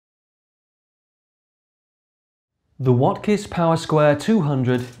The Watkiss PowerSquare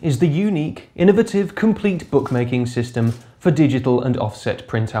 200 is the unique, innovative, complete bookmaking system for digital and offset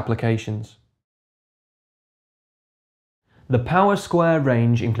print applications. The PowerSquare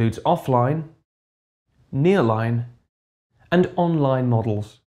range includes offline, nearline, and online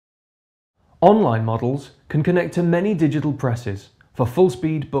models. Online models can connect to many digital presses for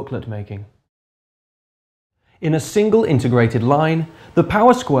full-speed booklet making. In a single integrated line, the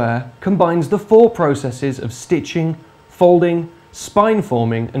PowerSquare combines the four processes of stitching, folding, spine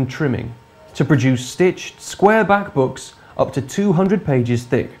forming and trimming to produce stitched square back books up to 200 pages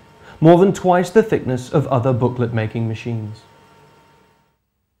thick, more than twice the thickness of other booklet making machines.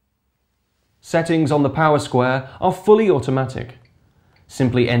 Settings on the PowerSquare are fully automatic.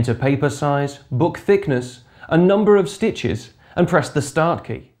 Simply enter paper size, book thickness, and number of stitches and press the Start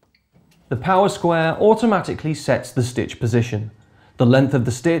key. The PowerSquare automatically sets the stitch position, the length of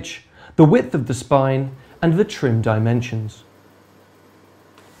the stitch, the width of the spine, and the trim dimensions.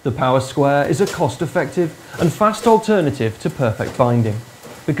 The PowerSquare is a cost-effective and fast alternative to perfect binding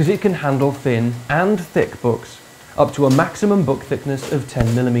because it can handle thin and thick books up to a maximum book thickness of 10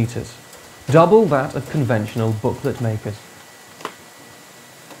 mm, double that of conventional booklet makers.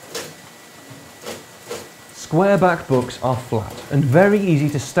 Squareback books are flat and very easy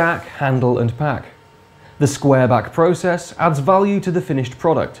to stack, handle and pack. The squareback process adds value to the finished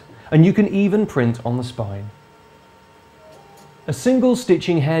product, and you can even print on the spine. A single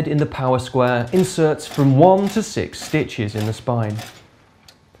stitching head in the PowerSquare inserts from 1 to 6 stitches in the spine.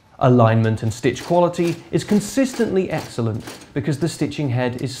 Alignment and stitch quality is consistently excellent because the stitching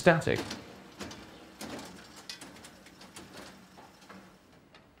head is static.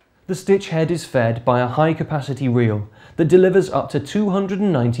 The stitch head is fed by a high-capacity reel that delivers up to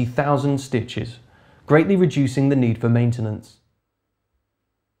 290,000 stitches, greatly reducing the need for maintenance.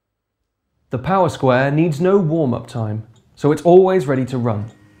 The PowerSquare needs no warm-up time, so it's always ready to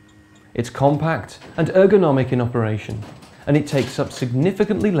run. It's compact and ergonomic in operation, and it takes up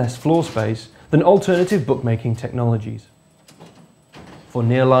significantly less floor space than alternative bookmaking technologies. For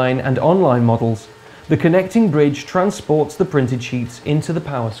nearline and online models, the connecting bridge transports the printed sheets into the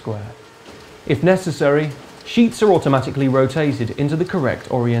PowerSquare. If necessary, sheets are automatically rotated into the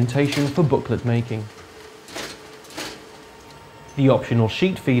correct orientation for booklet making. The optional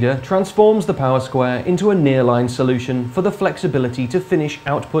sheet feeder transforms the PowerSquare into a nearline solution for the flexibility to finish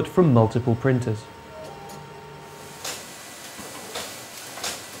output from multiple printers.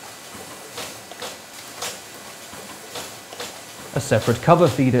 A separate cover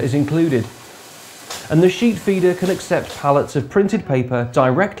feeder is included, and the sheet feeder can accept pallets of printed paper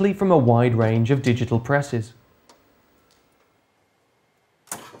directly from a wide range of digital presses.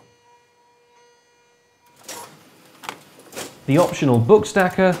 The optional book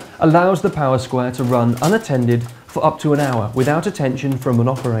stacker allows the PowerSquare to run unattended for up to an hour without attention from an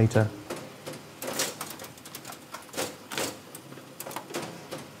operator.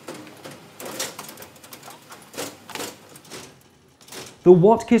 The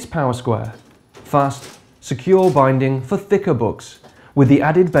Watkiss PowerSquare. Fast, secure binding for thicker books with the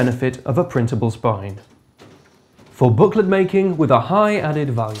added benefit of a printable spine. For booklet making with a high added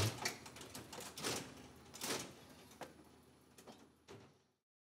value.